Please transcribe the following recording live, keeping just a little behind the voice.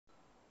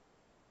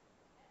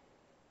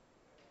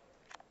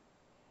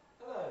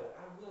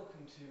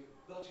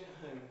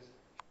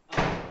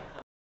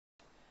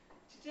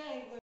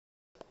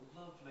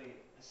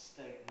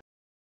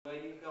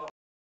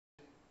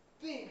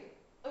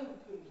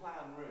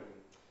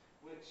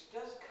which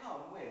does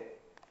come with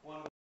one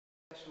of the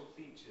special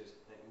features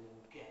that you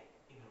will get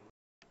in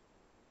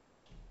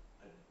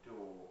a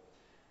door.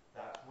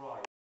 That's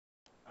right,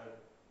 a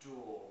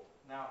door.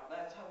 Now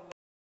let's have a look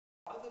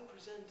at the other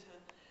presenter,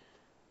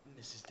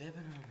 Mrs.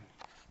 Debenham.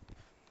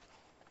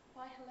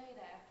 Why hello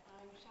there,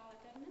 I'm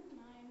Charlotte Debenham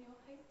and I am your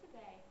host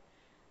today.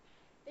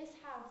 This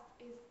house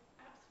is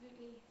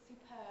absolutely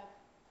superb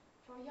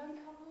for a young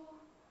couple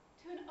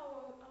to an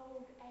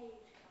old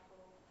age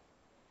couple.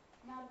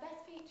 Now the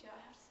best feature I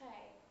have to say,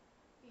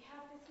 we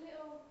have this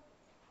little,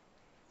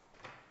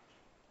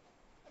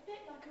 a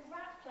bit like a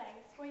rat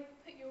place where you can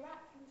put your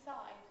rats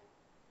inside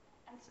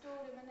and store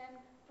them and then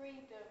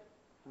breed them.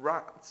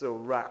 Rats or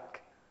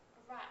rack?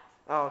 A rat.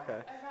 Oh,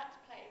 okay. A rat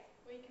place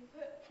where you can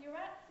put your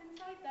rats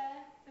inside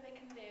there so they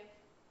can live.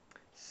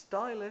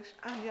 Stylish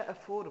and yet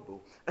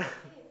affordable. It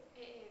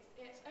is.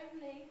 It's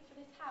only, for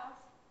this house,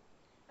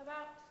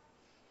 about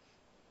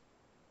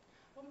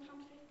 £1.50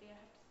 I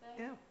have to say.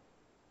 Yeah,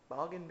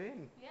 bargain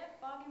bin.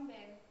 Yep, bargain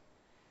bin.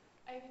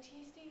 Over to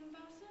you, Stephen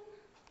Belson.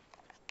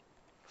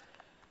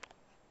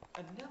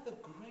 Another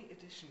great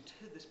addition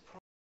to this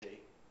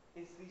property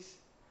is these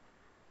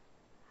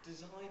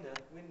designer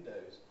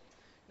windows.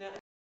 Now,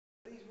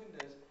 these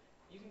windows,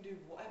 you can do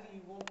whatever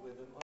you want with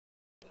them,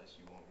 or as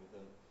you want with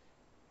them.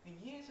 The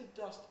years of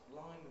dust,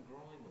 lime and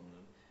grime on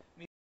them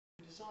mean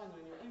you can design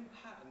them in your own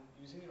pattern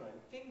using your own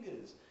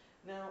fingers.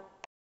 Now,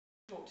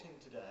 chalked in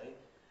today,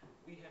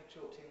 we have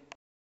chalked in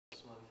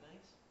a smiley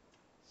face,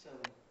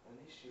 some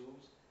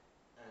initials,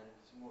 and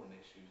some more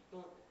initials.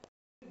 But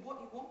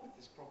what you want with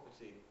this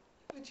property?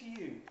 Over to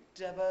you,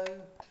 Debo.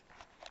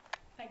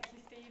 Thank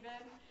you,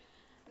 Stephen.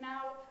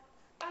 Now,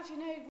 as you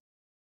know, it's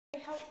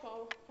very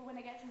helpful for when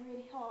it gets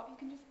really hot. You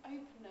can just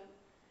open them,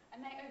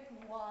 and they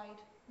open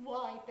wide.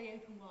 They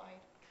open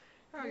wide.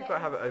 Oh, you've got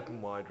to have it open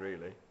wide,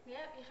 really.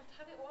 Yeah, you have to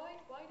have it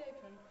wide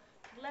open.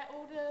 Let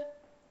all the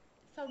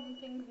sun and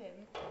things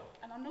in.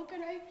 And I'm not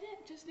going to open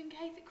it just in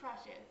case it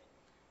crashes.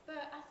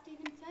 But as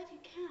Stephen said, you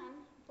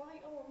can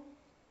bite on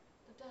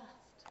the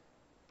dust.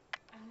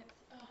 And it's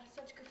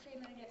such a good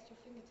feeling against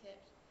your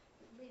fingertips.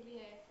 It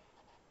really is.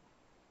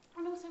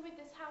 And also with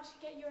this house,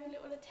 you get your own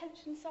little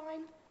attention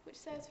sign, which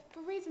says,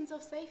 for reasons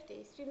of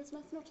safety, students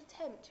must not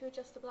attempt to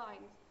adjust the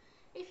blinds.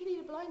 If you need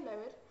a blind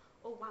lowered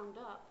or wound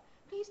up,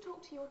 please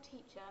talk to your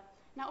teacher.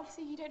 Now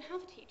obviously you don't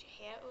have a teacher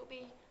here, it will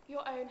be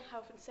your own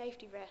health and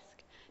safety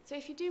risk. So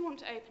if you do want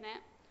to open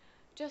it,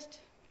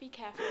 just be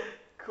careful.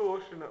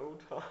 Caution at all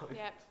times.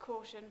 Yeah,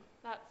 caution.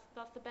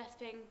 That's the best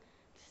thing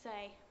to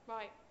say.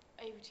 Right,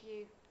 over to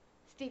you,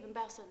 Stephen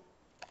Belson.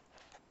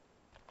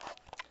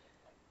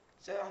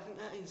 So I think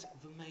that is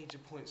the major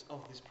points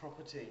of this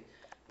property.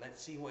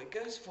 Let's see what it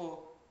goes for.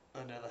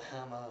 Another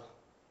hammer.